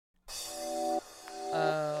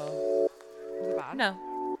bad?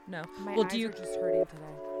 No. My Well, eyes do you? are just hurting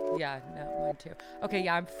today. Yeah, no, mine too. Okay,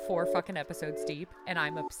 yeah, I'm 4 fucking episodes deep, and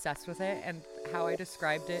I'm obsessed with it. And how I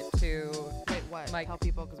described it to Wait, what? Mike. Tell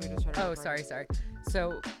people because we just started. Oh, recording. sorry.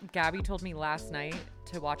 So Gabby told me last night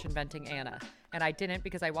to watch Inventing Anna, and I didn't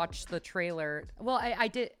because I watched the trailer. Well, I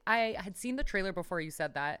did. I had seen the trailer before you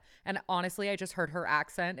said that, and honestly, I just heard her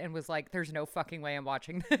accent and was like, "There's no fucking way I'm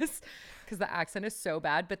watching this," because the accent is so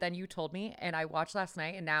bad. But then you told me, and I watched last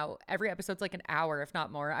night, and now every episode's like an hour, if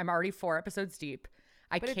not more. I'm already 4 episodes deep.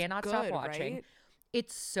 I But it's cannot stop good, watching. right?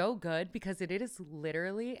 It's so good because it is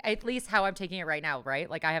literally, at least how I'm taking it right now, right?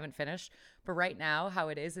 Like I haven't finished, but right now how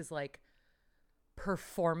it is like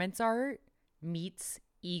performance art meets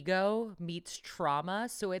ego meets trauma.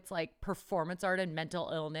 So it's like performance art and mental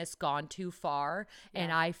illness gone too far,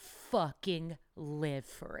 and I fucking live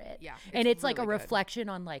for it. Yeah, And it's like a really good. reflection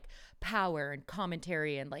on like power and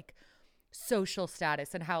commentary and like social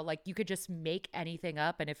status and how like you could just make anything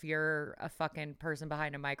up, and if you're a fucking person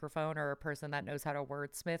behind a microphone or a person that knows how to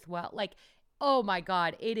wordsmith well, like, oh my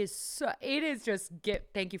god, it is just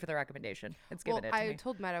thank you for the recommendation. It's Well, given it to I me.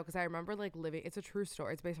 told Meadow because I remember like living. It's a true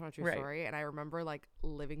story. It's based on a true Right. story, and I remember like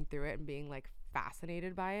living through it and being like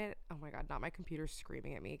fascinated by it. Oh my god, not my computer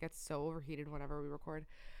screaming at me. It gets so overheated whenever we record.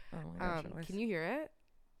 Oh my gosh, always. Can you hear it?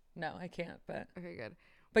 No, I can't, but Okay, good.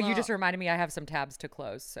 you Well, just reminded me I have some tabs to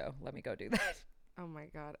close, so let me go do that. Oh my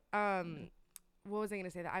god. What was I gonna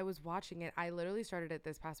say? That I was watching it. I literally started it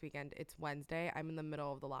this past weekend. It's Wednesday. I'm in the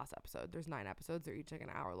middle of the last episode. There's 9 episodes. They're each like an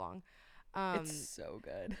hour long. It's so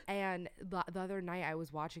good. And the other night I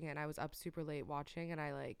was watching it and I was up super late watching, and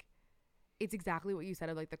I like, it's exactly what you said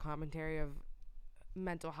of like the commentary of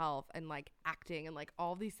mental health and like acting and like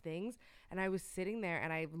all these things. And I was sitting there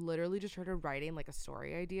and I literally just started writing like a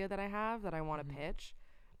story idea that I have that I want to pitch.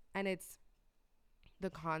 And it's the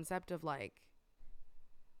concept of like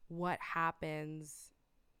what happens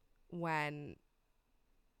when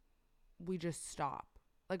we just stop.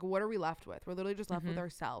 Like, what are we left with? We're literally just left with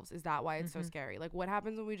ourselves. Is that why it's so scary? Like, what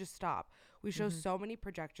happens when we just stop? We show so many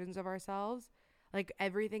projections of ourselves. Like,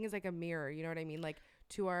 everything is like a mirror. You know what I mean? Like,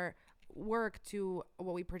 to our work, to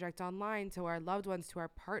what we project online, to our loved ones, to our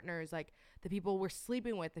partners, like the people we're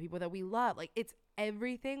sleeping with, the people that we love. Like, it's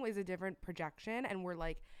everything is a different projection. And we're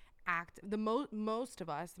like, most of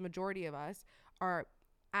us, the majority of us, are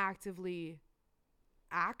actively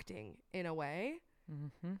acting in a way.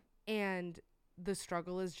 And the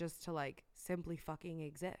struggle is just to like simply fucking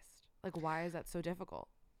exist. Like, why is that so difficult?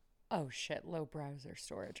 Oh shit, low browser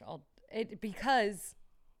storage. Because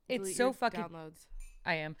it's Delete so your fucking downloads.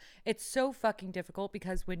 I am. It's so fucking difficult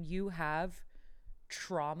because when you have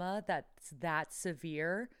trauma that's that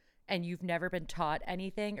severe and you've never been taught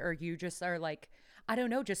anything, or you just are like, I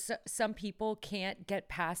don't know, just some people can't get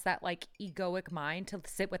past that like egoic mind to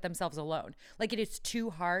sit with themselves alone. Like, it is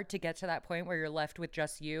too hard to get to that point where you're left with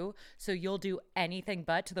just you. So you'll do anything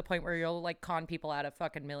but, to the point where you'll like con people out of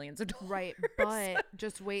fucking millions of dollars. Right. But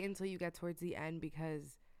just wait until you get towards the end,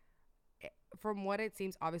 because from what it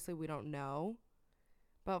seems, obviously we don't know,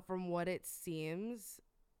 but from what it seems,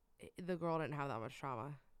 the girl didn't have that much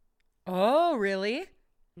trauma. Oh, really?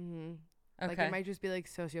 Mm-hmm. Okay. Like, it might just be like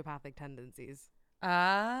sociopathic tendencies.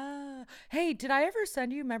 Ah, hey, did I ever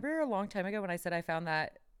send you? Remember a long time ago when I said I found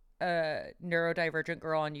that neurodivergent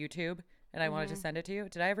girl on YouTube and I wanted to send it to you?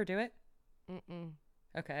 Did I ever do it? Mm-mm.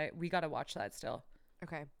 Okay, we got to watch that still.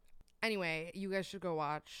 Okay. Anyway, you guys should go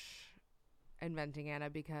watch Inventing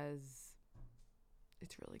Anna because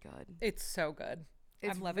it's really good. It's so good.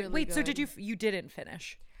 It's I'm loving it. really Wait, so did good. you didn't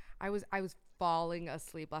finish? I was falling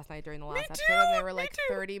asleep last night during the last Me episode, too, and there were me like too.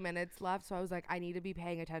 30 minutes left, so I was like, I need to be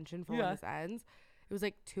paying attention for Yeah. when this ends. It was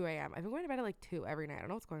like 2 a.m. I've been going to bed at like 2 every night. I don't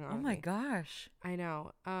know what's going on. Oh with my me. gosh. I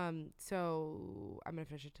know. So I'm gonna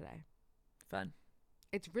finish it today. Fun.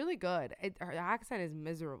 It's really good. Her accent is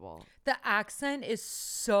miserable, The accent is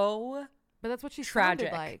so but that's what she Tragic.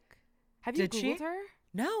 sounded like. Have you Did she? Googled her?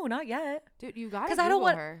 No, not yet. Dude, you gotta Because Google I don't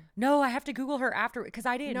want her. No, I have to Google her after, because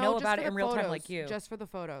I didn't know just about for it the in real time photos, like you. Just for the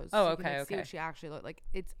photos. Oh, so you can, okay, like, see okay. what she actually looked like.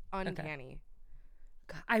 It's uncanny.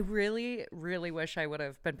 I really, really wish I would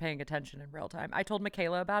have been paying attention in real time. I told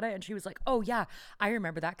Michaela about it and she was like, oh yeah, I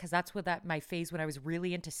remember that, because that's what my phase when I was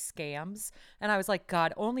really into scams. And I was like,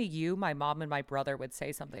 God, only you, my mom, and my brother would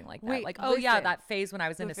say something like that. Wait, Like, oh yeah, listen. that phase when I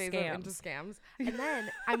was The into phase of scams. into scams. And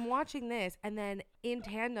then I'm watching this, and then in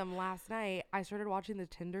tandem last night I started watching The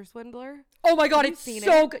Tinder Swindler. Oh my God, Have you it's seen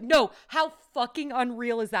so it? good. No, how fucking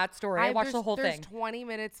unreal is that story? I watched the whole there's thing. 20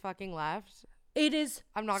 minutes fucking left. It is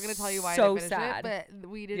I'm not gonna tell you why so I didn't finish sad. it, but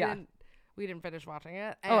we didn't finish watching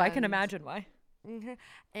it. Oh, I can and- imagine why.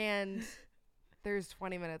 And there's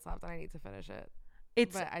 20 minutes left, and I need to finish it.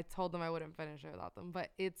 It's but I told them I wouldn't finish it without them. But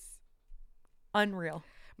it's unreal.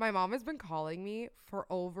 my mom has been calling me for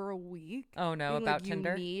over a week, Oh no, being about like, you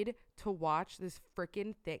Tinder. need to watch this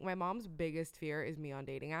freaking thing. My mom's biggest fear is me on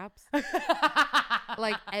dating apps.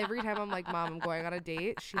 Like every time I'm like, Mom, I'm going on a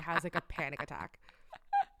date, she has like a panic attack.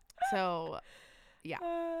 So yeah,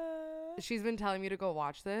 she's been telling me to go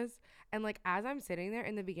watch this. And like as I'm sitting there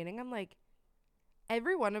in the beginning, I'm like,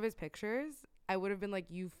 every one of his pictures, I would have been like,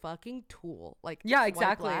 you fucking tool. Like, yeah, swipe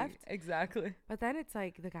exactly. left. Exactly. But then it's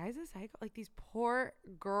like the guy's a psycho. Like these poor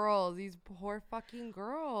girls, these poor fucking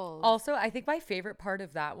girls. Also, I think my favorite part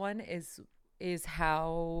of that one is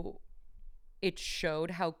how it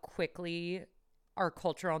showed how quickly our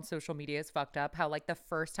culture on social media is fucked up. How like the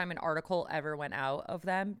first time an article ever went out of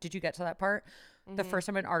them, did you get to that part? The first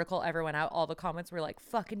time an article ever went out, all the comments were like,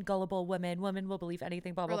 fucking gullible women will believe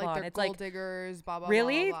anything, blah Or blah like blah. they're And it's gold like, diggers, blah blah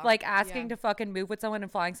really? blah blah. Like Yeah. asking to fucking move with someone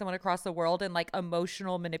and flying someone across the world, and like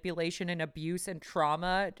emotional manipulation and abuse and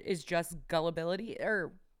trauma is just gullibility,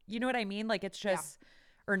 or you know what I mean? Like it's just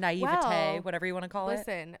or naivete, Well, whatever you want to call it.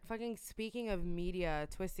 Listen, fucking speaking of media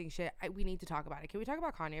twisting shit, we need to talk about it. Can we talk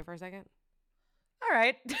about Kanye for a second? All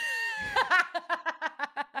right.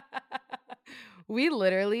 We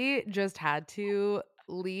literally just had to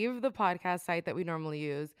leave the podcast site that we normally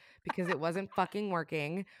use because it wasn't fucking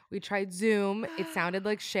working. We tried Zoom, it sounded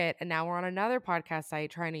like shit, and now we're on another podcast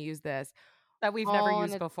site trying to use this. That we've never On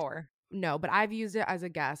used a before. No, but I've used it as a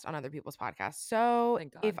guest on other people's podcasts. So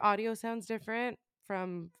Thank God. if audio sounds different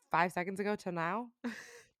from 5 seconds ago to now,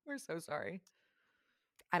 We're so sorry.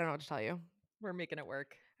 I don't know what to tell you. We're making it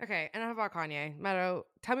work. Okay, enough about Kanye. Meadow,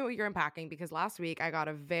 tell me what you're unpacking because last week I got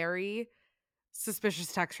a very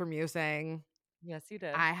suspicious text from you saying, Yes, you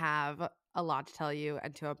did. I have a lot to tell you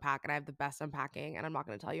and to unpack, and I have the best unpacking, and I'm not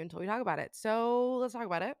going to tell you until we talk about it. So let's talk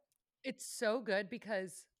about it. It's so good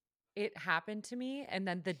because it happened to me. And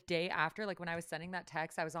then the day after, like when I was sending that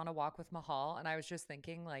text, I was on a walk with Mahal and I was just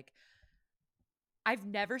thinking, like, I've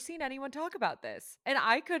never seen anyone talk about this. And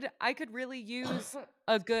I could really use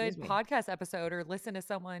a good Excuse me. podcast episode or listen to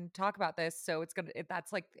someone talk about this. So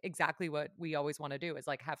that's like exactly what we always want to do is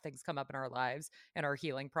like have things come up in our lives and our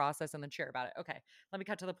healing process and then share about it. Okay, let me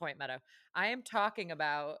cut to the point, Meadow. I am talking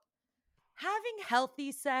about having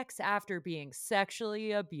healthy sex after being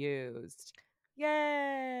sexually abused.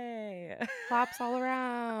 Yay. Claps all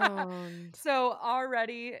around. So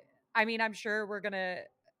already, I mean, I'm sure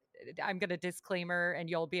I'm going to disclaimer and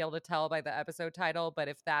you'll be able to tell by the episode title, but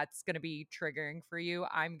if that's going to be triggering for you,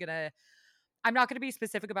 I'm not going to be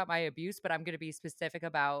specific about my abuse, but I'm going to be specific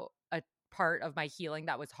about a part of my healing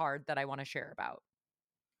that was hard that I want to share about.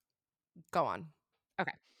 Go on.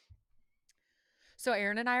 Okay. So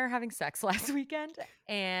Aaron and I are having sex last weekend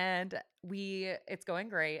and it's going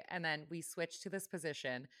great. And then we switched to this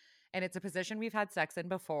position and it's a position we've had sex in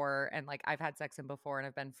before. And like I've had sex in before and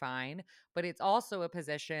I've been fine, but it's also a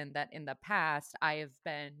position that in the past I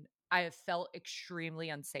have felt extremely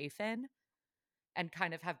unsafe in and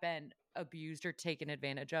kind of have been abused or taken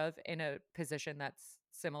advantage of in a position that's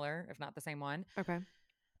similar, if not the same one. Okay.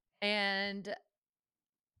 And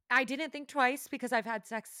I didn't think twice because I've had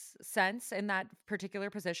sex since in that particular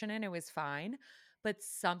position and it was fine. But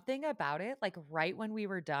something about it, like right when we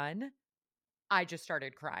were done, I just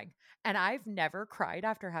started crying. And I've never cried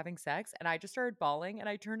after having sex. And I just started bawling and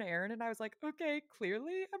I turned to Aaron and I was like, okay,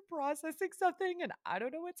 clearly I'm processing something and I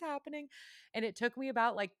don't know what's happening. And it took me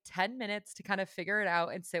about like 10 minutes to kind of figure it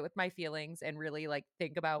out and sit with my feelings and really like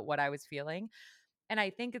think about what I was feeling. And I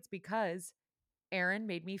think it's because Aaron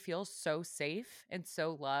made me feel so safe and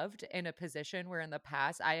so loved in a position where in the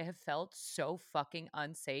past I have felt so fucking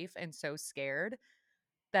unsafe and so scared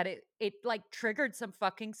that it like triggered some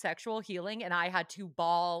fucking sexual healing and I had to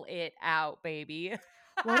bawl it out, baby.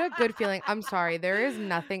 What a good feeling. I'm sorry. There is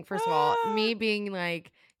nothing, first of all, me being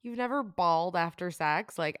like, you've never bawled after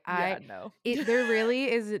sex. Like Yeah, no. there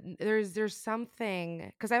really is, there's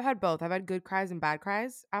something, because I've had both. I've had good cries and bad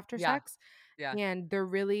cries after Yeah. sex. Yeah. And there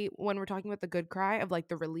really, when we're talking about the good cry of like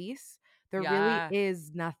the release, there Yeah. really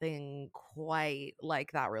is nothing quite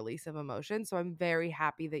like that release of emotion. So I'm very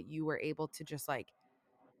happy that you were able to just like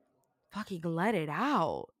fucking let it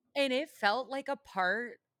out. And it felt like a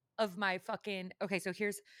part of my fucking okay,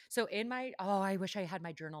 so in my I wish I had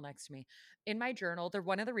my journal next to me. In my journal,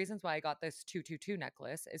 one of the reasons why I got this 222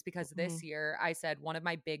 necklace is because this year I said one of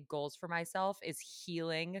my big goals for myself is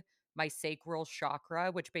healing my sacral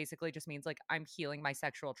chakra, which basically just means like I'm healing my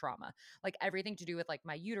sexual trauma. Like everything to do with like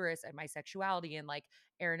my uterus and my sexuality and like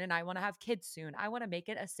Aaron and I want to have kids soon. I want to make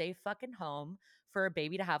it a safe fucking home for a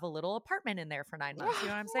baby to have a little apartment in there for 9 months. You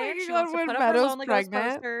know what I'm saying? She wants to put up her Lonely Ghost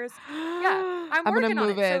posters. Yeah, I'm gonna working on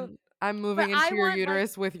move it. So in. I'm But moving I into your want, like,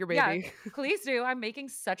 uterus with your yeah, baby. please do. I'm making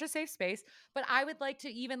such a safe space, but I would like to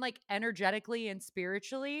even, like, energetically and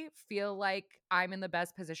spiritually feel like I'm in the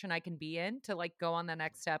best position I can be in to, like, go on the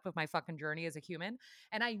next step of my fucking journey as a human.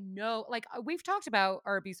 And I know, like, we've talked about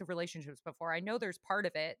our abusive relationships before. I know there's part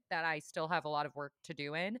of it that I still have a lot of work to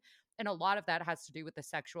do in, and a lot of that has to do with the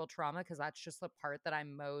sexual trauma because that's just the part that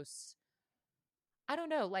I'm most, I don't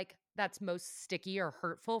know, like, that's most sticky or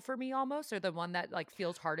hurtful for me almost, or the one that, like,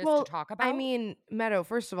 feels hardest to Well, talk I about. mean, Meadow,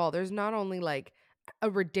 first of all, there's not only like a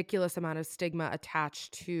ridiculous amount of stigma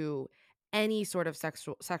attached to any sort of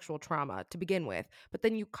sexual trauma to begin with, but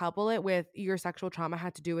then you couple it with your sexual trauma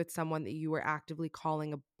had to do with someone that you were actively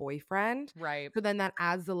calling a boyfriend. Right, So then that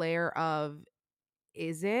adds the layer of,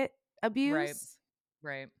 is it right, abuse?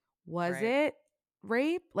 right, Was right, it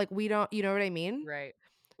rape? Like we don't, you know what I mean? right.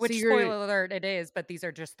 So Which, you're spoiler alert, it is, but these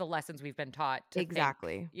are just the lessons we've been taught to think.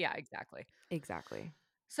 exactly. Yeah, exactly. Exactly.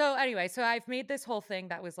 So anyway, so I've made this whole thing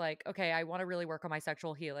that was like, okay, I want to really work on my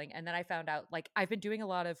sexual healing. And then I found out like I've been doing a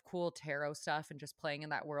lot of cool tarot stuff and just playing in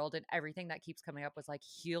that world. And everything that keeps coming up was like,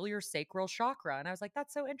 heal your sacral chakra. And I was like,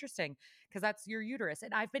 that's so interesting because that's your uterus.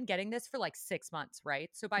 And I've been getting this for like 6 months, right?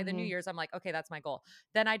 So by the New Mhm. Year's, I'm like, okay, that's my goal.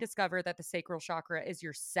 Then I discovered that the sacral chakra is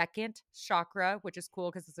your second chakra, which is cool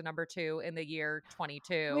because it's a number 2 in the year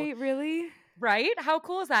 22. Wait, really? Right? How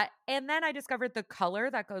cool is that? And then I discovered the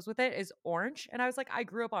color that goes with it is orange. And I was like, I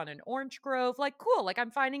grew up on an orange grove. Like, cool. Like,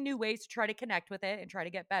 I'm finding new ways to try to connect with it and try to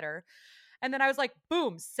get better. And then I was like,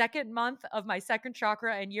 boom, second month of my second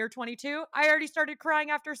chakra in year 22. I already started crying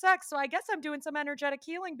after sex. So I guess I'm doing some energetic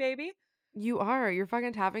healing, baby. You are. You're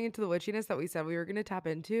fucking tapping into the witchiness that we said we were gonna tap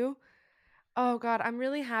into. Oh god, I'm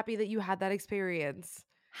really happy that you had that experience.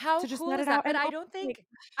 How To just cool let is it that? out But and I also, don't like think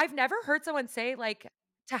I've never heard someone say like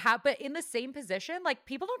to have, but in the same position, like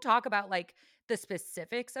people don't talk about like the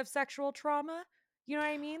specifics of sexual trauma. You know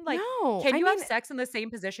what I mean? Like, no, can I you have mean, sex in the same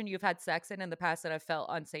position you've had sex in the past that have felt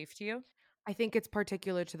unsafe to you? I think it's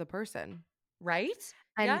particular to the person. Right?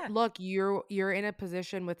 And Yeah. look, you're in a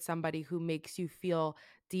position with somebody who makes you feel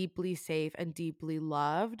deeply safe and deeply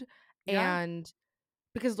loved, Yeah. and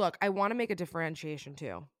because look, I wanna make a differentiation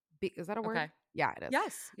too. Is that a word? Okay. Yeah, it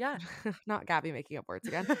Yes. Yeah. is. Not Gabby making up words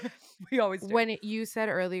again. We always do. You said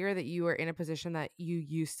earlier that you were in a position that you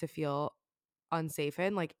used to feel unsafe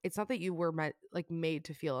in, like, it's not that you were meant like, made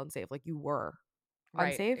to feel unsafe, like, you were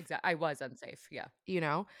Right. unsafe, Exactly. I was unsafe. Yeah. you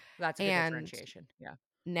know? That's a good And differentiation. Yeah.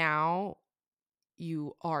 now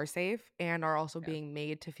you are safe and are also Yeah. being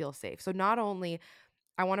made to feel safe. So not only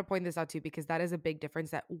I wanna point this out too because that is a big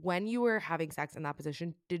difference that when you were having sex in that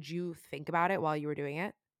position, did you think about it while you were doing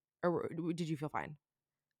it? Or did you feel fine?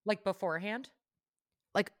 Like beforehand?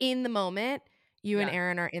 Like, in the moment, you and Yeah.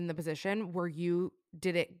 Aaron are in the position where you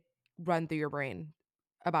did it run through your brain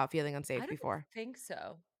about feeling I unsafe don't before? think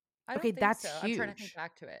so. I Okay, don't think that's so. I'm trying to think huge.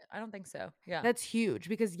 back to it. I don't think so. Yeah. That's huge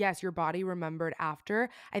because, yes, your body remembered after.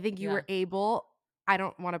 I think you Yeah. were able I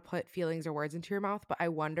don't wanna put feelings or words into your mouth, but I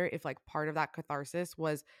wonder if, like, part of that catharsis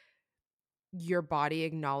was your body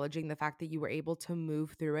acknowledging the fact that you were able to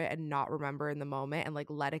move through it and not remember in the moment and, like,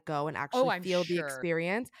 let it go and Oh, actually I'm feel the sure.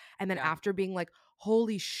 experience, and then Yeah. after being like,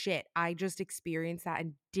 "Holy shit, I just experienced that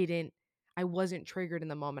and didn't I wasn't triggered in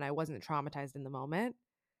the moment, I wasn't traumatized in the moment."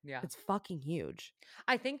 Yeah. It's fucking huge.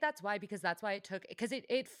 I think that's why, because that's why it took, because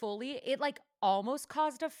it fully, it like almost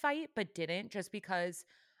caused a fight, but didn't, just because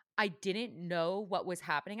I didn't know what was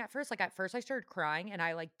happening at first. Like at first I started crying and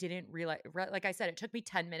I like didn't realize, like I said, it took me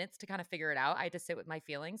 10 minutes to kind of figure it out. I had to sit with my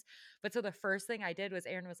feelings. But so the first thing I did was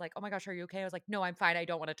Aaron was like, "Oh my gosh, are you okay?" I was like, "No, I'm fine. I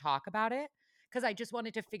don't want to talk about it." Cause I just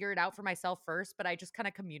wanted to figure it out for myself first. But I just kind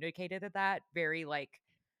of communicated that very like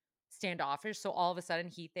standoffish. So all of a sudden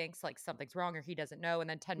he thinks like something's wrong or he doesn't know. And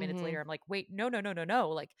then 10 minutes later, Mhm. I'm like, wait, no, no, no, no, no.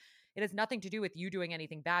 Like it has nothing to do with you doing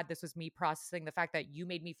anything bad. This was me processing the fact that you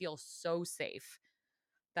made me feel so safe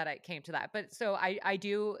that it came to that. But so I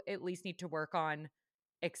do at least need to work on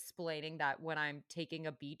explaining that when I'm taking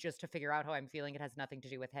a beat just to figure out how I'm feeling, it has nothing to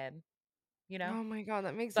do with him, you know? Oh my god,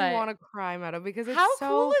 that makes me But wanna cry, Meta, because how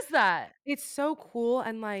cool is that? it's so cool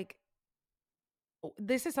and, like,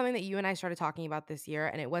 this is something that you and I started talking about this year,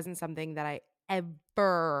 and it wasn't something that I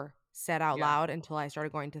ever said out Yeah. loud until I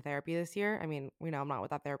started going to therapy this year. I mean, we know I'm not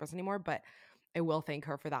with that therapist anymore, but I will thank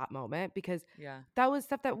her for that moment because Yeah. that was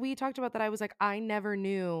stuff that we talked about that I was like, I never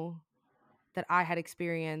knew that I had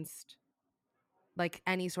experienced like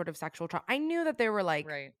any sort of sexual trauma. I knew that there were like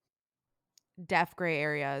Right. deaf gray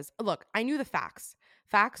areas. Look, I knew the facts.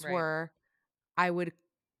 Facts Right. were I would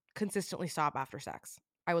consistently stop after sex.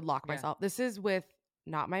 I would lock Yeah. myself. This is with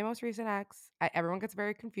not my most recent ex. Everyone gets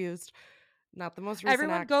very confused. Not the most recent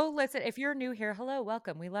Everyone act. go listen. If you're new here, hello,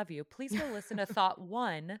 welcome. We love you. Please go listen to Thought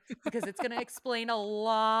 1 because it's going to explain a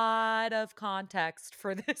lot of context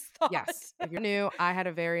for this thought. Yes. If you're new, I had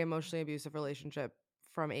a very emotionally abusive relationship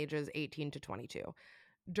from ages 18 to 22.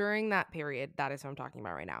 During that period, that is what I'm talking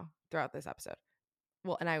about right now throughout this episode.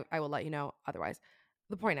 Well, and I will let you know otherwise.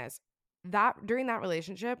 The point is that during that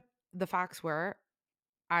relationship, the facts were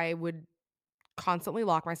I would constantly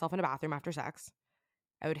lock myself in a bathroom after sex.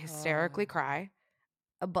 I would hysterically Oh, cry,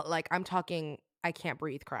 but like I'm talking, I can't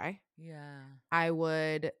breathe cry. yeah. I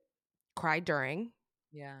would cry during,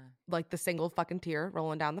 Yeah. like the single fucking tear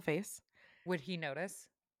rolling down the face. Would he notice?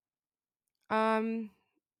 Um,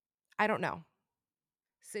 I don't know.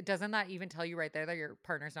 So doesn't that even tell you right there that your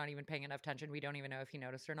partner's not even paying enough attention? We don't even know if he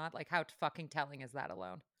noticed or not. Like, how fucking telling is that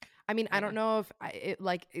alone? I mean, I Yeah. don't know if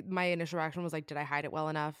my initial reaction was like, did I hide it well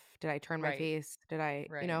enough? Did I turn my Right. face? Did I,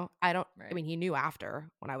 Right. I don't, I Right. mean, he knew after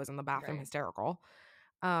when I was in the bathroom Right. hysterical.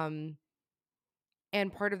 Um,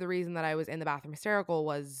 and part of the reason that I was in the bathroom hysterical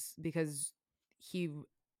was because he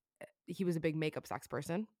he was a big makeup sex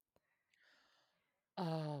person.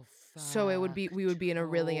 Oh, So it would fuck. be we would be in a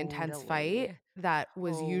really intense fight Totally. that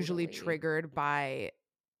was usually Totally. triggered by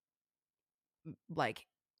like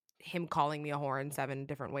him calling me a whore in 7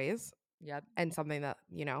 different ways Yep. and something that,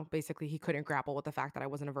 basically he couldn't grapple with the fact that I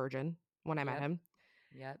wasn't a virgin when I met Yep. him.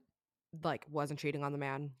 Yep. Like wasn't cheating on the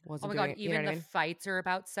man, Oh wasn't my doing god, it, you know even what I the mean? fights are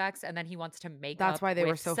about sex, and then he wants to make That's up why they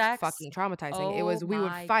were with so sex? fucking traumatizing. It Oh was we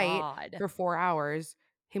would my fight god. for 4 hours,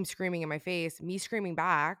 him screaming in my face, me screaming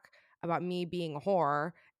back about me being a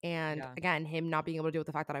whore, and Yeah. again, him not being able to deal with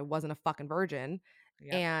the fact that I wasn't a fucking virgin,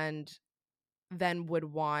 Yep. and then would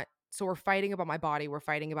want so we're fighting about my body, we're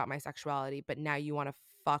fighting about my sexuality, but now you wanna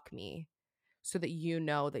fuck me so that you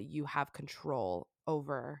know that you have control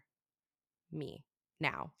over me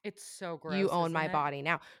now. It's so You gross, own isn't my it? body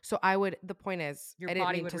now. So the point is, Your I didn't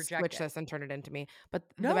body mean would to reject switch it. this and turn it into me, but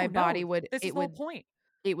No, my body no. would This is the whole point.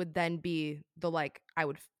 it would then be the like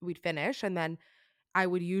we'd finish and then I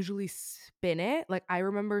would usually spin it. Like I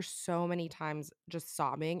remember so many times just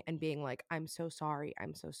sobbing and being like, I'm so sorry.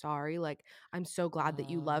 I'm so sorry. Like, I'm so glad that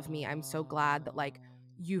you love me. I'm so glad that like Oh.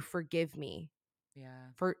 you forgive me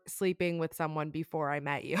Yeah. for sleeping with someone before I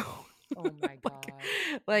met you. Oh my like god.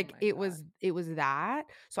 Oh like my it god. was it was that.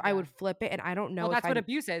 So I Yeah. would flip it and I don't Well, know if that's what I'm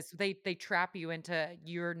abuse is. They trap you into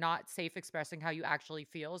you're not safe expressing how you actually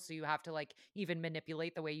feel, so you have to, like, even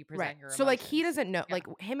manipulate the way you right. present your So like he emotions. doesn't know Yeah.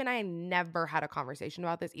 like him and I never had a conversation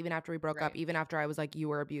about this even after we broke up, Right. even after I was like you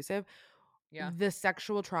were abusive. Yeah. The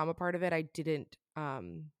sexual trauma part of it I didn't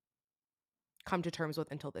come to terms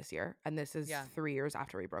with until this year and this is Yeah. 3 years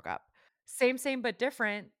after we broke up. Same, same, but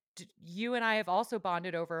different. You and I have also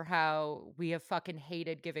bonded over how we have fucking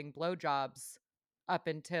hated giving blowjobs up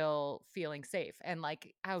until feeling safe, and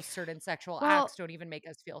like how certain sexual acts Well, don't even make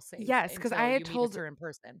us feel safe yes, cuz until you meet a certain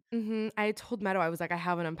person. I had told Meadow I was like I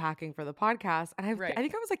have an unpacking for the podcast and I Right.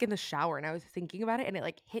 think I was like in the shower and I was thinking about it and it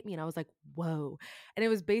like hit me and I was like, "Whoa." And it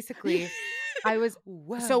was basically I was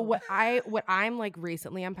so Whoa. what I'm like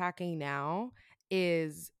recently unpacking now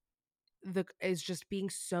is is just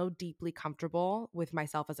being so deeply comfortable with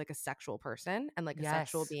myself as like a sexual person and like a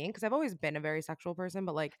sexual Yes. being because I've always been a very sexual person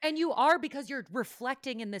but like And you are because you're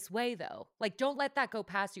reflecting in this way, though. Like, don't let that go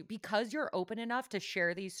past you because you're open enough to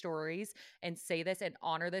share these stories and say this and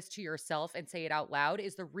honor this to yourself and say it out loud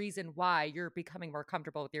is the reason why you're becoming more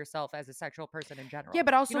comfortable with yourself as a sexual person in yeah, general.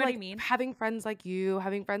 but You also know what I like mean? having friends like you,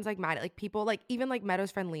 having friends like Matt, like people like even like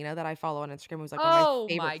Meadow's friend Lena that I follow on Instagram was like one of my Oh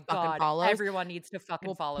favorite my fucking God. follows. Everyone needs to fucking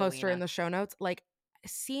We'll follow post her in Lena. the show notes. Like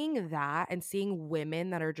seeing that and seeing women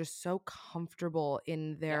that are just so comfortable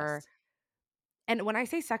in their Yes. and when I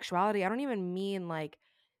say sexuality, I don't even mean like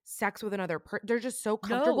sex with another person. They're just so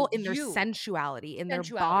comfortable No, in their you. sensuality, in their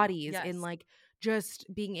Sensuality. bodies, in Yes. like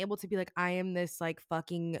just being able to be like, I am this like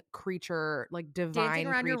fucking creature, like Dancing divine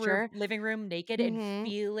around your creature. living room naked and Hmm.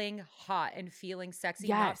 feeling hot and feeling sexy,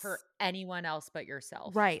 not for Yes. anyone else but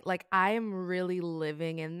yourself. Right. Like I am really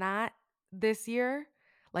living in that this year,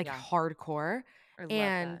 like Yeah. hardcore I love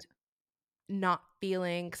and that. not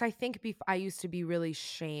feeling because I think I used to be really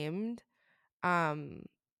shamed um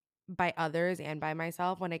by others and by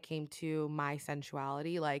myself when it came to my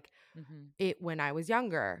sensuality. Like Mhm. it when I was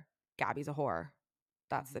younger, Gabby's a whore.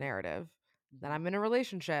 That's the Mhm. narrative. Then Mhm. I'm in a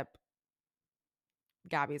relationship,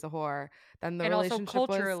 Gabby's a whore. Then the And also relationship was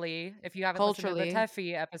culturally, if you haven't listened to the culturally.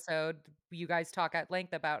 Teffy episode, you guys talk at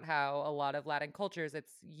length about how a lot of Latin cultures,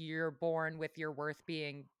 it's you're born with your worth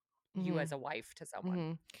being you as Mhm, a wife to someone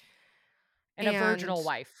mhm. and a And virginal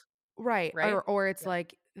wife, right, right? or it's Yeah.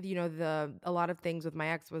 like a lot of things with my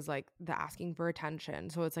ex was like the asking for attention.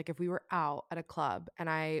 So it's like if we were out at a club and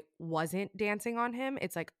I wasn't dancing on him,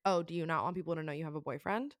 it's like, oh, do you not want people to know you have a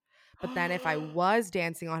boyfriend? But then if I was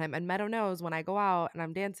dancing on him, and Meadow knows when I go out and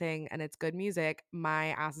I'm dancing and it's good music, my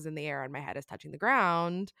ass is in the air and my head is touching the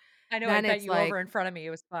ground, I know, I then bent it's you over like, in front of me, it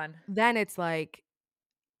was fun.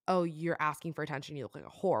 oh, you're asking for attention. You look like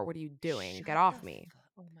a whore. What are you doing? Get Shut the off me.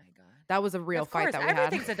 fu Oh my god. That was a real Of fight course, that we had.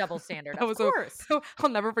 everything's a double standard, That of was a course. I'll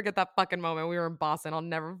never forget that fucking moment. We were in Boston. I'll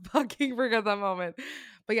never fucking forget that moment.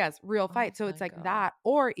 But yes, real Oh fight. So it's my like god. that,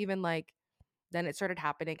 or even like then it started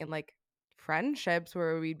happening in like friendships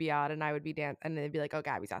where we'd be out and I would be and they'd be like, oh,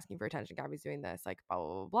 Gabby's asking for attention. Gabby's doing this, like blah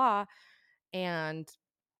blah blah blah. And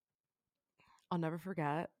I'll never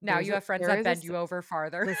forget. Now you have friends There that is a bend you over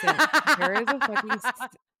farther. listen. There is a fucking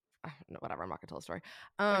no, whatever. I'm not gonna tell the story.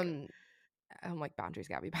 Okay. I'm like boundaries,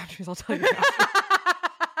 Gabby, boundaries. I'll tell you after.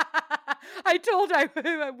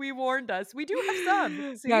 We warned us. We do have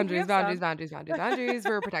some. See, we Boundaries, have boundaries, some. boundaries, boundaries, boundaries.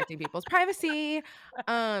 We're protecting people's privacy.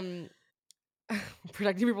 Um,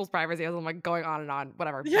 protecting people's privacy. I'm like going on and on.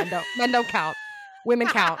 Whatever. Yeah. Men don't count. Women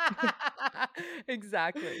count.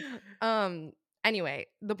 Exactly. um. Anyway,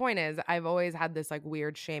 the point is, I've always had this like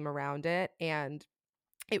weird shame around it, and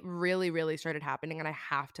it really, really started happening. And I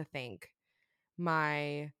have to thank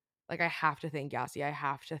I have to thank Yasi. I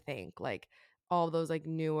have to thank like all those like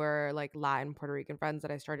newer like Latin Puerto Rican friends that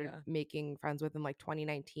I started Yeah. making friends with in like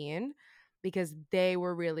 2019 because they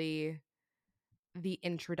were really the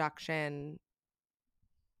introduction,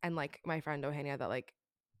 and like my friend Ohania that like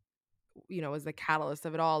was the catalyst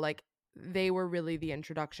of it all. Like they were really the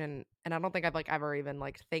introduction, and I don't think I've like ever even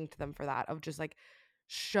like thanked them for that, of just like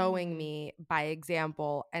showing Mm. me by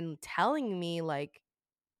example and telling me like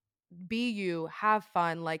be you, have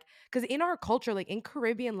fun, like because in our culture, like in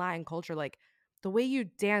Caribbean Latin culture, like the way you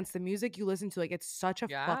dance, the music you listen to, like it's such a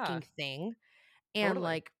Yeah, fucking thing. And totally.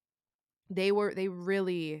 like they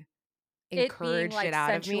really It being encouraged it like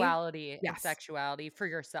out of me. sensuality and Yes. sexuality for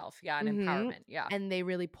yourself. Yeah, and Mhm. empowerment. Yeah. And they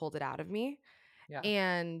really pulled it out of me. Yeah.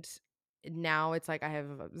 And now it's like I have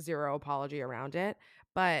zero apology around it.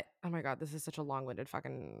 But oh my god, this is such a long-winded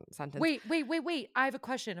fucking sentence. Wait. I have a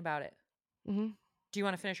question about it. Mhm. Do you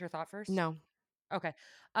want to finish your thought first? No. Okay.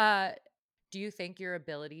 Uh, do you think your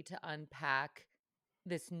ability to unpack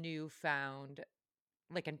this newfound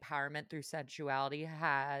like empowerment through sensuality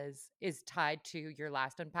is tied to your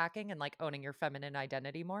last unpacking and like owning your feminine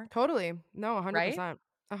identity more? Totally. No, Right? 100%.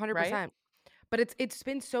 Right? 100%. But it's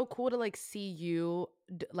been so cool to like see you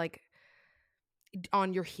like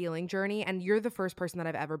on your healing journey, and you're the first person that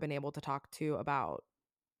I've ever been able to talk to about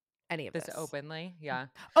any of This this. openly. Yeah.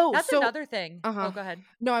 Oh, That's so another thing. uh-huh. Oh, go ahead.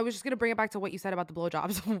 No, I was just gonna bring it back to what you said about the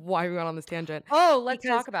blowjobs. Why we went on this tangent? Oh, let's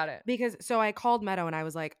Because talk about it. so I called Meadow and I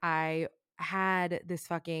was like, I had this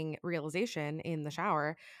fucking realization in the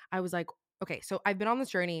shower. I was like, okay, so I've been on this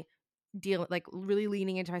journey dealing like really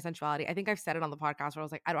leaning into my sensuality. I think I've said it on the podcast where I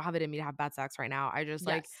was like, I don't have it in me to have bad sex right now. I just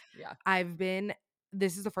like Yes. Yeah. I've been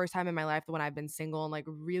this is the first time in my life when I've been single and like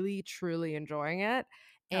really truly enjoying it.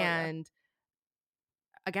 Hell yeah. And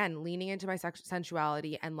again, leaning into my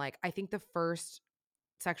sensuality, and like I think the first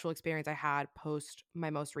sexual experience I had post my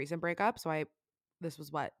most recent breakup. So this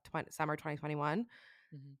was what summer 2021.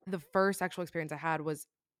 Mhm. The first sexual experience I had was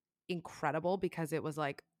incredible because it was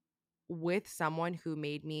like with someone who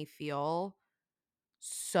made me feel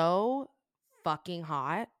so fucking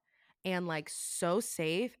hot and like so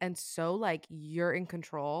safe and so like you're in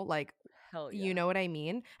control, like Hell you yeah. know what I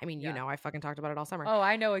mean? I mean, Yeah. I fucking talked about it all summer. Oh,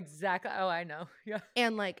 I know exactly. Oh, I know. Yeah.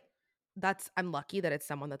 And like I'm lucky that it's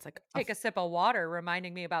someone that's like Take a sip of water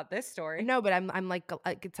reminding me about this story. no, but I'm like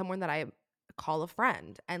it's someone that I call a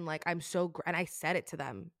friend, and like I'm so and I said it to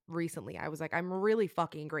them recently. I was like, I'm really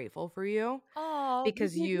fucking grateful for you Oh,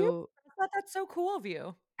 because you I thought that's so cool of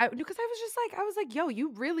you. because I was just like I was like, yo,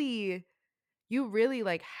 you really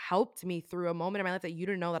like helped me through a moment in my life that you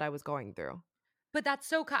didn't know that I was going through. But that's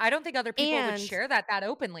so I don't think other people would And share that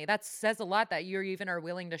openly. That says a lot that you even are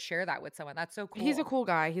willing to share that with someone. That's so he's a cool. cool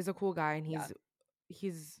guy. He's a cool guy, and Yeah.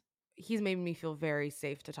 he's he's made me feel very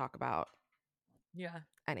safe to talk about Yeah.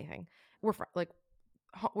 anything. We're like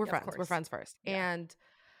we're Of friends. We're course. friends first, Yeah. and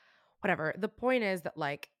whatever. The point is that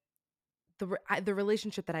like the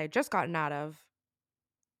relationship that I had just gotten out of,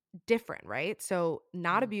 different, right? So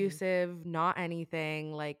not Mhm. abusive, not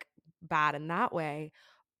anything like bad in that way,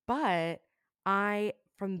 but I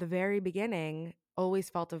from the very beginning always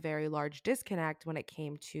felt a very large disconnect when it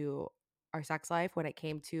came to our sex life, when it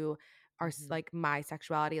came to Mhm. like my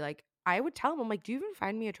sexuality. Like I would tell him, I'm like, do you even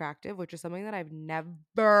find me attractive? Which is something that I've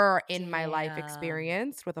never in my life Damn.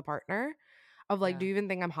 experienced with a partner. Of like, do Yeah. you even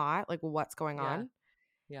think I'm hot? Like, what's going Yeah. on?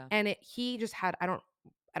 Yeah. And he just had, I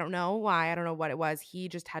don't know why, I don't know what it was. He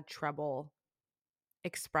just had trouble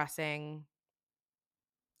expressing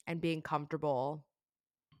and being comfortable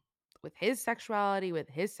with his sexuality, with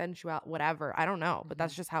his sensuality, whatever. I don't know, but Mhm.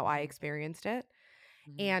 that's just how I Mhm. experienced it.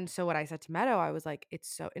 Mhm. And so what I said to Meadow, I was like, it's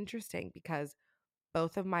so interesting because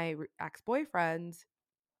both of my ex-boyfriends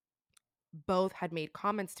both had made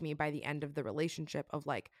comments to me by the end of the relationship of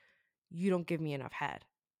like, you don't give me enough head.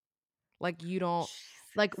 Like you don't,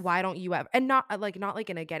 like Jesus. why don't you ever, and not not like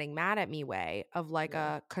in a getting mad at me way of like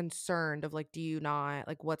Yeah. a concerned of like, do you not,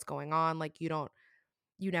 like what's going on? Like you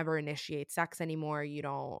never initiate sex anymore. You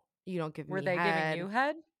don't give Were me they giving head. you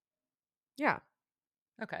head? Yeah.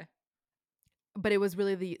 Okay. But it was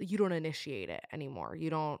really the you don't initiate it anymore. You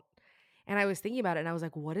don't, and I was thinking about it and I was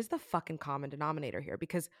like, what is the fucking common denominator here?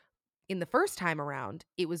 Because in the first time around,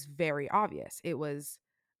 it was very obvious. It was,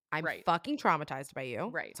 I'm Right. fucking traumatized by you.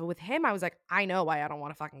 Right. So with him, I was like, I know why I don't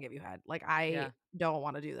want to fucking give you head. Like, I Yeah. don't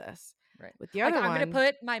want to do this. Right. With the Like, other I'm gonna one,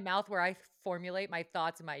 put my mouth where I formulate my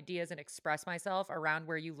thoughts and my ideas and express myself around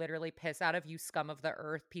where you literally piss out of, you scum of the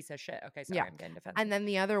earth piece of shit. Okay, yeah. sorry, I'm getting And defensive. then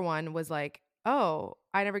the other one was like, oh,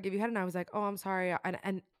 I never give you head. And I was like, oh, I'm sorry.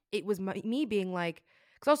 And it was me being like,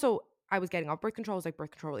 because also I was getting off birth control. I was like,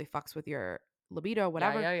 birth control really fucks with your libido, Yeah,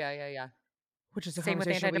 whatever, yeah, yeah, yeah, yeah. which is a Same with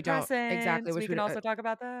conversation we don't exactly, antidepressants. We which can also talk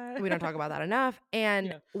about that. we don't talk about that enough. And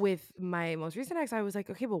Yeah. with my most recent ex, I was like,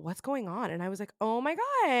 okay, but what's going on? And I was like, oh my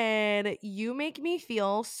God, you make me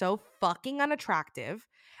feel so fucking unattractive.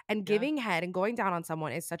 And Yeah. giving head and going down on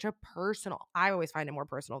someone is such a personal, I always find it more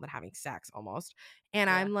personal than having sex almost. And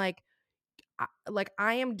Yeah. I'm like,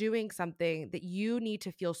 I am doing something that you need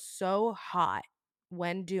to feel so hot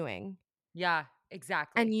when doing. Yeah. And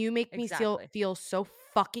Exactly. you make me Exactly. feel so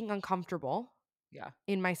fucking uncomfortable Yeah.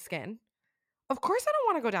 in my skin. Of course, I don't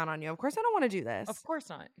want to go down on you. Of course, I don't want to do Of this. course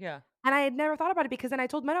not. Yeah. And I had never thought about it because then I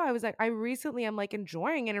told Meadow, I was like, I recently am like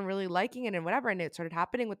enjoying it and really liking it and whatever. And it started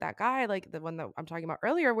happening with that guy, like the one that I'm talking about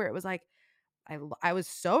earlier, where it was like, I was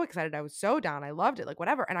so excited. I was so down. I loved it, like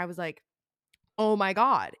whatever. And I was like, oh my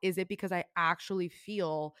God, is it because I actually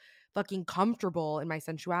feel fucking comfortable in my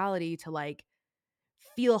sensuality to like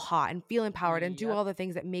feel hot and feel empowered and do Yep. all the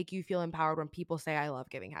things that make you feel empowered when people say I love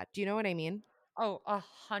giving head? Do you know what I mean? Oh,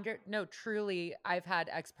 100. No, truly, I've had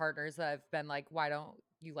ex-partners that have been like, "Why don't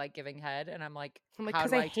you like giving head?" And I'm like, I'm like, "How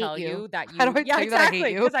because do I I hate tell you. you that How you" do I Yeah, tell you that I hate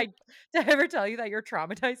exactly. you? Because I to ever tell you that you're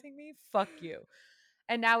traumatizing me? Fuck you.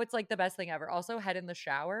 And now it's like the best thing ever. Also, head in the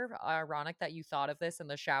shower. Ironic that you thought of this in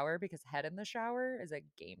the shower because head in the shower is a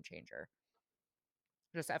game changer.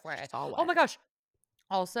 Just It's FYI. just all Oh wet. my gosh.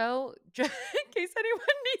 Also, just in case anyone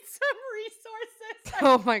needs some resources,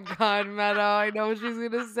 Oh my God, Meadow. I know what she's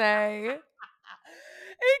gonna say.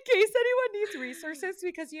 in case anyone needs resources,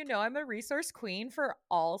 because you know I'm a resource queen for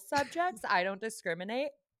all subjects. I don't discriminate.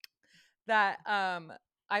 That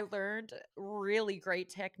I learned really great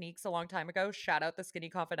techniques a long time ago. Shout out the Skinny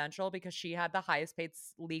Confidential because she had the highest paid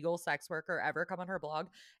legal sex worker ever come on her blog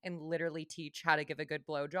and literally teach how to give a good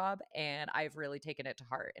blowjob. And I've really taken it to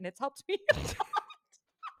heart and it's helped me.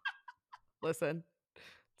 Listen,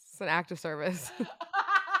 it's an act of service.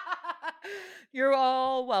 You're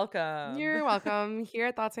all welcome. You're welcome. Here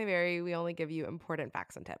at Thoughts May Vary, we only give you important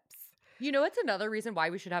facts and tips. You know, it's another reason why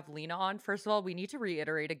we should have Lena on. First of all, we need to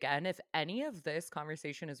reiterate again if any of this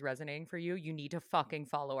conversation is resonating for you, you need to fucking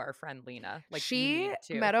follow our friend Lena. Like, you need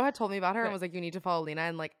to. Meadow had told me about her and But was like, you need to follow Lena.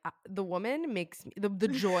 And like, the woman makes me, the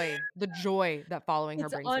joy that following her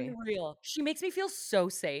it's brings me. unreal. She makes me feel so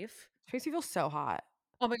safe. She makes me feel so hot.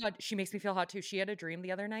 Oh my God, she makes me feel hot too. She had a dream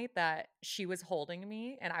the other night that she was holding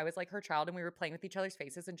me and I was like her child and we were playing with each other's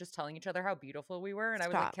faces and just telling each other how beautiful we were. And I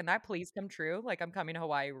was like, Stop. can that please come true? Like, I'm coming to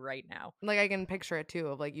Hawaii right now. Like, I can picture it too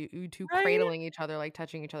of like you two Right? cradling each other, like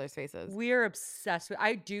touching each other's faces. We're obsessed with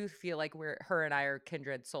I do feel like her and I are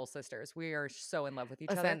kindred soul sisters. We are so in love with each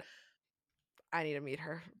other. Listen, I need to meet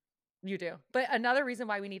her. You do. But another reason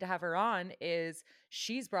why we need to have her on is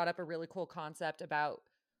she's brought up a really cool concept about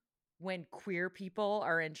when queer people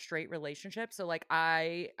are in straight relationships. So like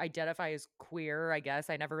I identify as queer, I guess.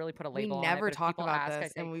 I never really put a We label on it, never but if talk people about ask, I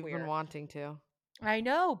this, say and we've been queer. wanting to. I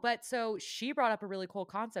know, but so she brought up a really cool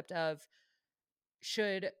concept of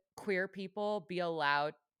should queer people be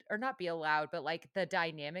allowed or not be allowed, but like the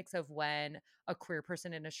dynamics of when a queer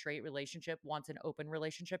person in a straight relationship wants an open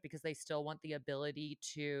relationship because they still want the ability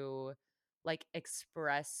to like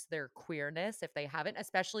express their queerness if they haven't,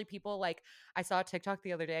 especially people like I saw a TikTok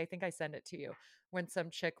the other day, I think I sent it to you, when some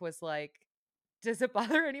chick was like Does it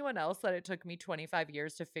bother anyone else that it took me 25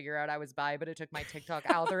 years to figure out I was bi, but it took my TikTok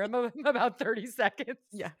algorithm about 30 seconds?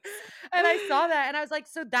 Yes. And I saw that and I was like,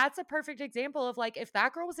 so that's a perfect example of like, if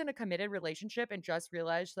that girl was in a committed relationship and just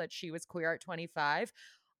realized that she was queer at 25,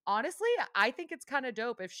 honestly, I think it's kind of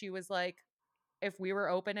dope if she was like, if we were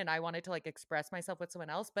open and I wanted to like express myself with someone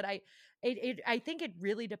else. But I think it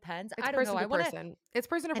really depends. It's I don't know. person I to want to, person. It's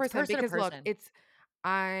person to it's person person to because look, person.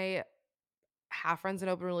 I have friends in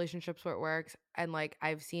open relationships where it works, and like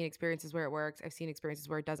I've seen experiences where it works. I've seen experiences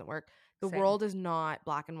where it doesn't work. The Same, world is not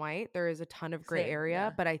black and white. There is a ton of gray same. area, Yeah.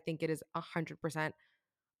 but I think it is 100%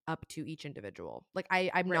 up to each individual. Like I'm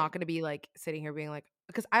Right. not going to be like sitting here being like,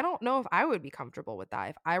 because I don't know if I would be comfortable with that.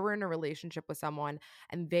 If I were in a relationship with someone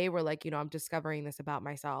and they were like, I'm discovering this about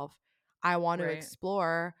myself, I want to Right.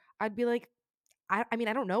 explore, I'd be like, I mean,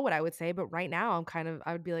 I don't know what I would say, but right now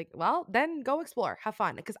I would be like, well, then go explore, have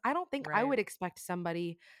fun. Because I don't think I Right. would expect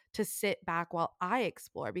somebody to sit back while I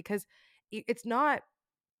explore because it's not,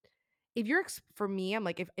 if you're, for me, I'm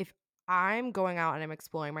like, if I'm going out and I'm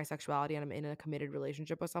exploring my sexuality and I'm in a committed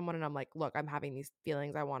relationship with someone and I'm like, look, I'm having these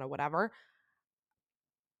feelings, I want to whatever.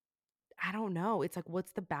 I don't know. It's like,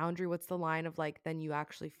 what's the boundary? What's the line of like, then you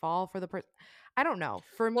actually fall for the person? I don't know.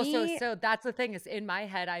 For Well, so me, that's the thing is in my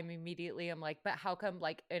head, I'm like, but how come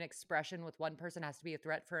like an expression with one person has to be a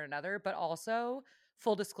threat for another? But also,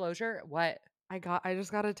 full disclosure, what? I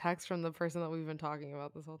just got a text from the person that we've been talking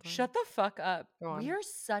about this whole time. Shut the fuck up. Go We on. are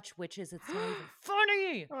such witches. It's not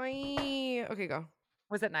even funny. Okay, go.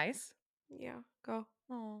 Was it nice? Yeah, go.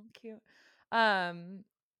 Oh, cute. Um,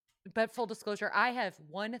 but full disclosure, I have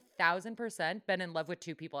 1000% been in love with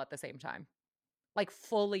two people at the same time. Like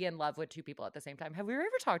fully in love with two people at the same time. Have we ever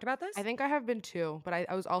talked about I this? think I have been too, but I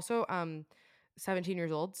was also 17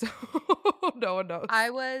 years old, so no one knows. I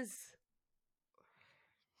was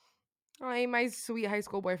My sweet high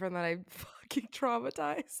school boyfriend that I fucking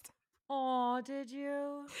traumatized. Oh, did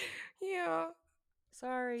you? Yeah, he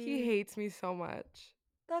Sorry. hates me so much.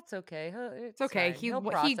 That's okay. It's It's okay. fine. He'll He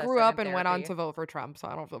process grew it up in and went on therapy. to vote for Trump, so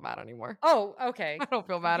I don't feel bad anymore. Oh, I okay. don't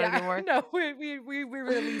feel bad Yeah. anymore. No, we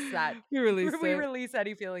release that. He released We it. release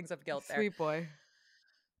any feelings of guilt there. Sweet boy.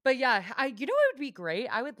 But yeah, you know what would be great?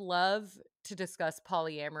 I would love to discuss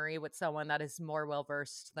polyamory with someone that is more well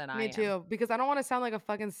versed than I Me am. too, because I don't want to sound like a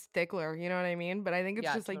fucking stickler, you know what I mean? But I think it's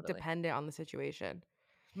Yeah, just like totally. dependent on the situation.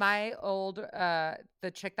 My old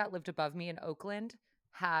the chick that lived above me in Oakland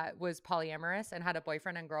was polyamorous and had a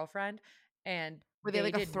boyfriend and girlfriend, and Were they they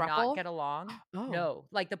like a did not throuple? get along. Oh. No,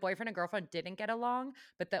 like the boyfriend and girlfriend didn't get along,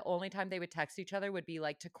 but the only time they would text each other would be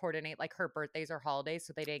like to coordinate like her birthdays or holidays,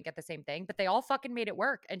 so they didn't get the same thing. But they all fucking made it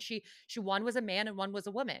work. And she one was a man and one was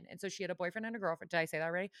a woman, and so she had a boyfriend and a girlfriend. Did I say that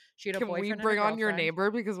right? She had a Can we boyfriend and a bring on your girlfriend.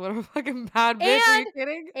 neighbor? Because what a fucking bad bitch. Are you And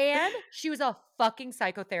kidding? she was a fucking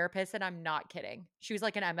psychotherapist, and I'm not kidding. She was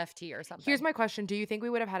like an MFT or Here's something. my question. Do you think we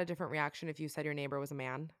would have had a different reaction if you said your neighbor was a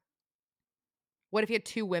man? What if you had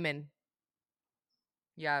two women?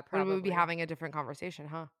 Yeah, Would we be probably. having a different conversation,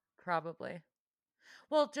 huh? Probably.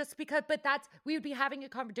 Well, just because, but that's, we would be having a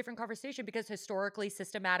different conversation because historically,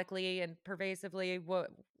 systematically, and pervasively,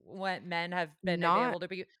 what men have been Not able to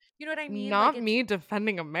be, you know what I mean? Like not it's, me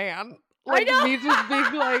defending a man. I Like me just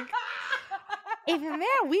being like, if a know.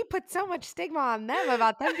 man, we put so much stigma on them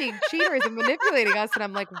about them being cheaters and manipulating us. And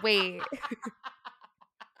I'm like, wait.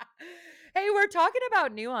 Hey, we're talking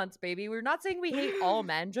about nuance, baby. We're not saying we hate all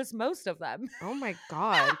men, just most of them. Oh my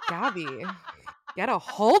God, Gabby. Get a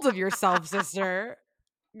hold of yourself, sister.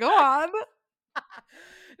 Go on.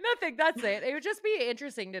 Nothing. That's it. It would just be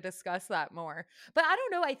interesting to discuss that more. But I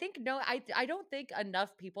don't know. I think no. I don't think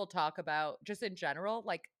enough people talk about just in general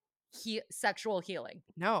like sexual healing.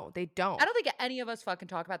 No, they I don't. don't think any of us fucking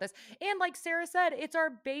talk about this. And like Sarah said, it's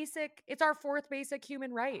our fourth basic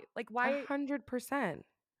human right. Like why 100%.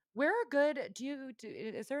 where are good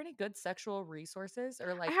is there any good sexual resources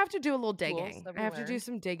or I like have to do a little tools digging. that I we have to do learned?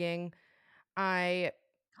 some digging. I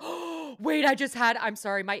Wait, I'm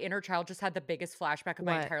sorry, my inner child just had the biggest flashback of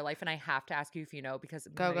my what? entire life, and I have to ask you if you know because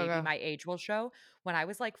Go, go, maybe go. my age will show. When I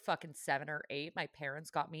was like fucking 7 or 8, my parents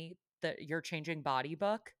got me the You're Changing Body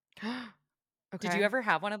book. Did you Okay. ever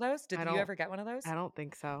have one of those? I Did you don't ever get one of I those? don't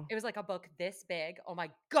think so. It was like a book this big. Oh my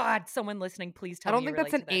God, someone listening, please I tell me don't you think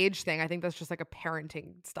that's relate an to this. age thing. I think that's just like a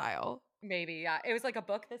parenting style. Maybe, yeah. It was like a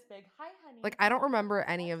book this big. Hi, Like honey. I don't Hi, remember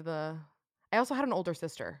honey. any of the I also had an older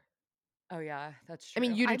sister. Oh yeah, that's I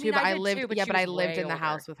mean, true. you do I too, mean, but I I did lived too, but yeah, she but I was lived way in the older.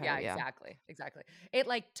 house with her, Yeah, yeah. exactly. Exactly. It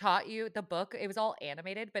like taught you the book, it was all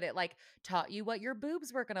animated, but it like taught you what your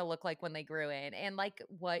boobs were gonna look like when they grew in and like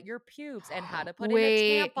what your pubes and how to put in a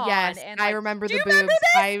Wait, tampon yes, and I like, remember do the you remember boobs.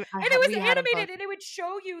 this? And it We was had a book. animated and it would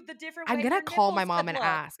show you the different I'm way gonna your call my nipples mom could and look.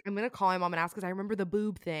 ask. I'm gonna call my mom and ask because I remember the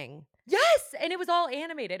boob thing. Yes, and it was all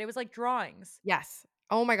animated. It was like drawings. Yes.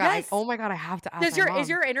 Yes. I have to ask Does my your is mom.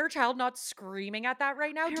 your inner child not screaming at that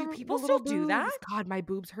right now? I Do remember people the still little do that? boobs. God, my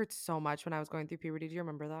boobs hurt so much when I was going through puberty. Do you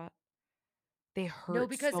remember that? They No, hurt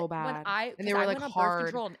because so when bad, I and they because were, I like, went on birth hard.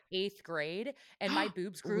 control in 8th grade and my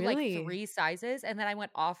boobs grew like Really? 3 sizes and then I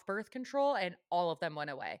went off birth control and all of them went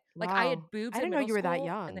away. Like I Wow. had boobs I in didn't know middle you were that school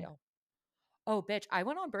and they young. all Oh, bitch, I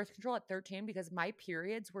went on birth control at 13 because my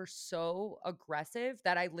periods were so aggressive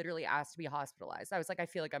that I literally asked to be hospitalized. I was like, I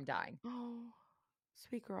feel like I'm dying. Oh,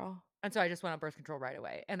 sweet girl. And so I just went on birth control right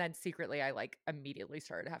away. And then secretly I like immediately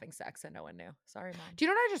started having sex and no one knew. Sorry, mom. Do you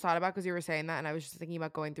know what I just thought about? Because you were saying that, and I was just thinking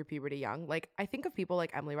about going through puberty young. Like, I think of people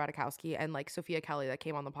like Emily Ratajkowski and like Sophia Kelly that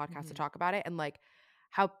came on the podcast to Mhm. talk about it, and like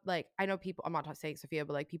how like I know people. I'm not saying Sophia,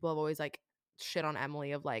 but like people have always like shit on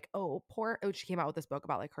Emily of like, oh poor. Oh, she came out with this book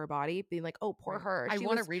about like her body being like, oh poor Right. her. I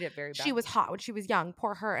want to read it very She was badly. hot when she was young.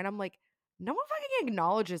 Poor her. And I'm like, no one fucking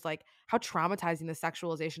acknowledges like how traumatizing the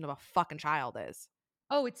sexualization of a fucking child is.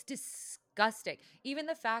 Oh, it's disgusting. Even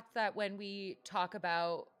the fact that when we talk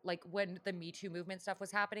about like when the Me Too movement stuff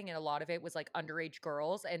was happening, and a lot of it was like underage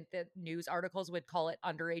girls, and the news articles would call it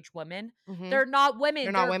underage women. Mm-hmm. They're not They're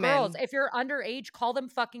women, not they're girls. women. If you're underage, call them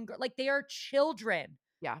fucking like they are children.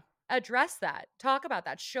 Yeah. Address that. Talk about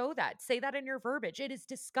that. Show that. Say that in your verbiage. It is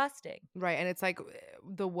disgusting. Right, and it's like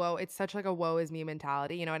the woe it's such like a woe is me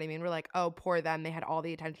mentality, you know what I mean? We're like, "Oh, poor them, they had all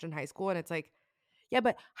the attention in high school," and it's like, yeah,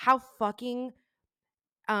 but how fucking,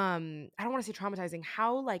 I don't wanna say traumatizing,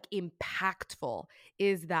 how, like, impactful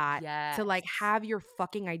is that to, like, Yes. have your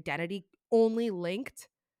fucking identity only linked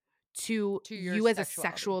to To your you as a sexuality.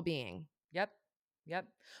 sexual being? Yep. Yep.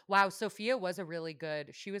 Wow. Sophia was a really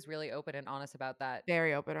good, she was really open and honest about that.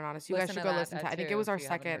 Very open and honest. You guys Listen should to go that listen to I think it too was if our you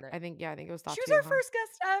haven't second heard it. I think yeah, I think it was She top was 2, our huh? first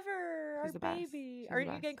guest ever, our She's the best. baby. She's Are the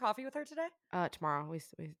you getting best. coffee with her today? Tomorrow, we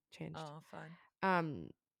changed. Oh, fun. Um,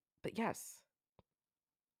 but yes.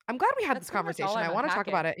 I'm glad we had That's this pretty much all conversation. I'm I wanna talk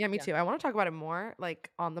about unpacking. it. Yeah, me Yeah, too. I wanna talk about it more,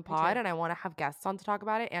 like, on the me pod, too. and I wanna have guests on to talk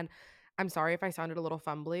about it, and I'm sorry if I sounded a little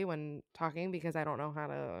fumbly when talking because I don't know how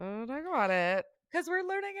to, talk about it. Because we're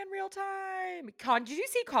learning in real time. Did you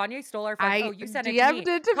see Kanye stole our fucking? Oh, I you sent it to DM'd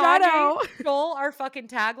me. it to Kanye Meadow. stole our fucking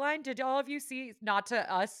tagline. Did all of you see? Not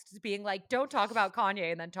to us being like, don't talk about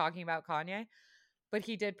Kanye and then talking about Kanye. But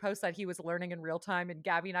he did post that he was learning in real time, and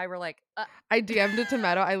Gabby and I were like, I DM'd it to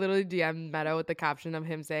Meadow. I literally DM'd Meadow with the caption of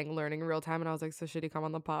him saying "learning in real time," and I was like, "So should he come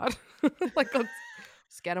on the pod? Like,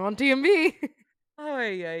 let's get him on TMB."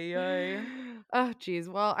 ay, ay, ay. Oh, geez.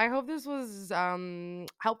 Well, I hope this was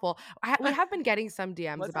helpful. We have been getting some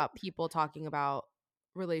DMs Was it? about people talking about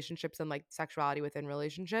relationships and like sexuality within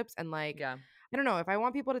relationships. And like, Yeah. I don't know if I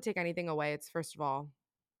want people to take anything away, it's first of all,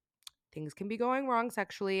 things can be going wrong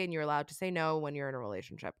sexually, and you're allowed to say no when you're in a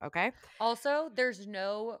relationship. Okay. Also, there's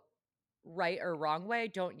no right or wrong way.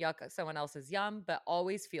 Don't yuck someone else's yum, but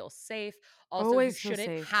always feel safe. Also, you Always feel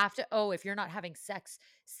shouldn't safe. have to, oh, if you're not having sex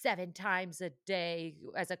 7 times a day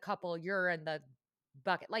as a couple, you're in the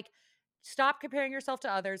bucket. Like, stop comparing yourself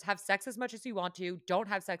to others. Have sex as much as you want to. Don't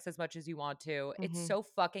have sex as much as you want to. It's Hmm. so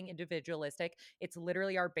fucking individualistic. It's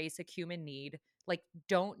literally our basic human need. Like,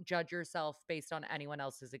 don't judge yourself based on anyone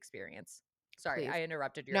else's experience. Sorry, Please. I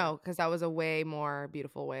interrupted your No, because that was a way more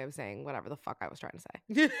beautiful way of saying whatever the fuck I was trying to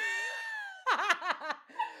say.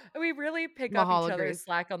 We really pick up Mahal each other's agrees.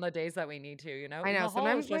 slack on the days that we need to, you know? I know. Mahal has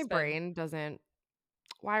Sometimes my just been brain doesn't,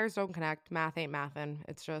 wires don't connect. Math ain't mathin'.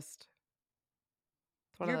 It's one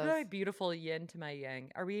of you're those. my beautiful yin to my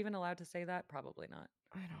yang. Are we even allowed to say that? Probably not.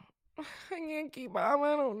 I don't. I can't keep up.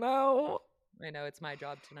 I don't know. I know it's my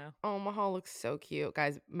job to know. Oh, Mahal looks so cute,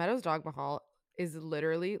 guys. Meadow's dog Mahal is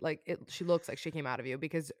literally like it. She looks like she came out of you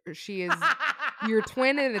because she is your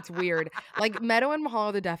twin, and it's weird. Like Meadow and Mahal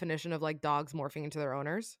are the definition of like dogs morphing into their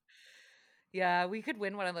owners. Yeah, we could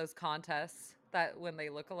win one of those contests that when they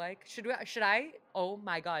look alike. Should I? Oh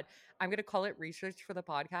my god. I'm going to call it research for the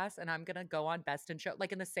podcast and I'm going to go on Best in Show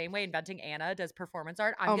like in the same way Inventing Anna does performance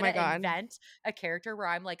art. I'm Oh going my to god, invent a character where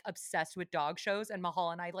I'm like obsessed with dog shows and Mahal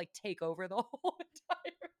and I like take over the whole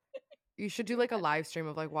entire you should do you like a imagine? live stream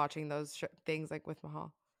of like watching those things like with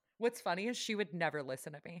Mahal. What's funny is she would never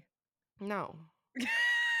listen to me. No,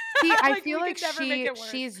 see, I Like feel we like could never make it work.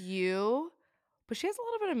 she's you, but she has a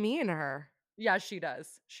little bit of me in her. Yeah, she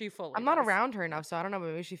does. She fully I'm not does. around her enough, so I don't know. But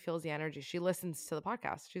maybe she feels the energy. She listens to the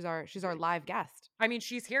podcast. She's our live guest. I mean,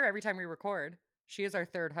 she's here every time we record. She is our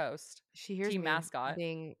third host, She hears team me mascot.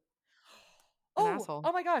 being an Oh, asshole.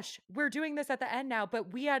 oh my gosh. We're doing this at the end now,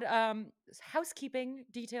 but we had housekeeping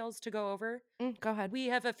details to go over. Go ahead. We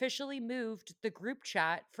have officially moved the group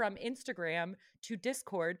chat from Instagram to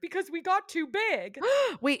Discord because we got too big.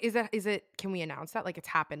 Wait, is it? Can we announce that? Like it's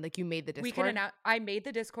happened. Like you made the Discord. We can announce. I made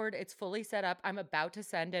the Discord. It's fully set up. I'm about to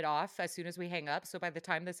send it off as soon as we hang up. So by the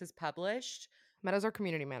time this is published, Meta's our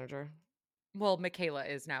community manager. well, Michaela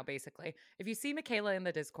is now basically. If you see Michaela in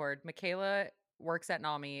the Discord, Michaela works at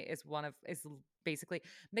NAMI, is basically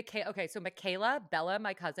Michaela. Okay, so Michaela, Bella,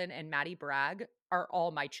 my cousin, and Maddie Bragg are all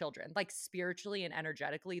my children. Like spiritually and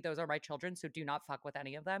energetically, those are my children. So do not fuck with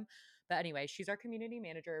any of them. But anyway, she's our community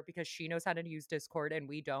manager because she knows how to use Discord and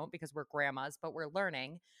we don't because we're grandmas, but we're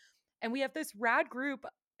learning. And we have this rad group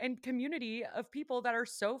and community of people that are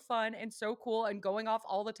so fun and so cool and going off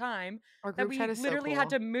all the time Our that group we chat is so literally had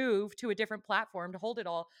cool. to move to a different platform to hold it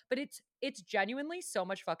all. But it's genuinely so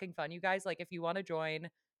much fucking fun, you guys. Like if you want to join,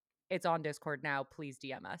 it's on Discord now. Please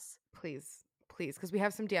DM us. Please, because we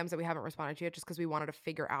have some DMs that we haven't responded to yet, just because we wanted to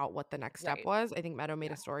figure out what the next step Right. was. I think Meadow made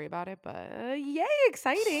Yeah. a story about it, but yay,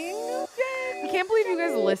 exciting! Yay! I can't believe you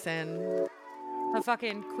guys listen. The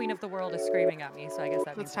fucking queen of the world is screaming at me, so I guess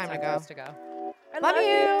that So means it's time to for go. us to go. I Love love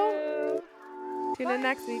you. Tune in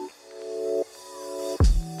next week.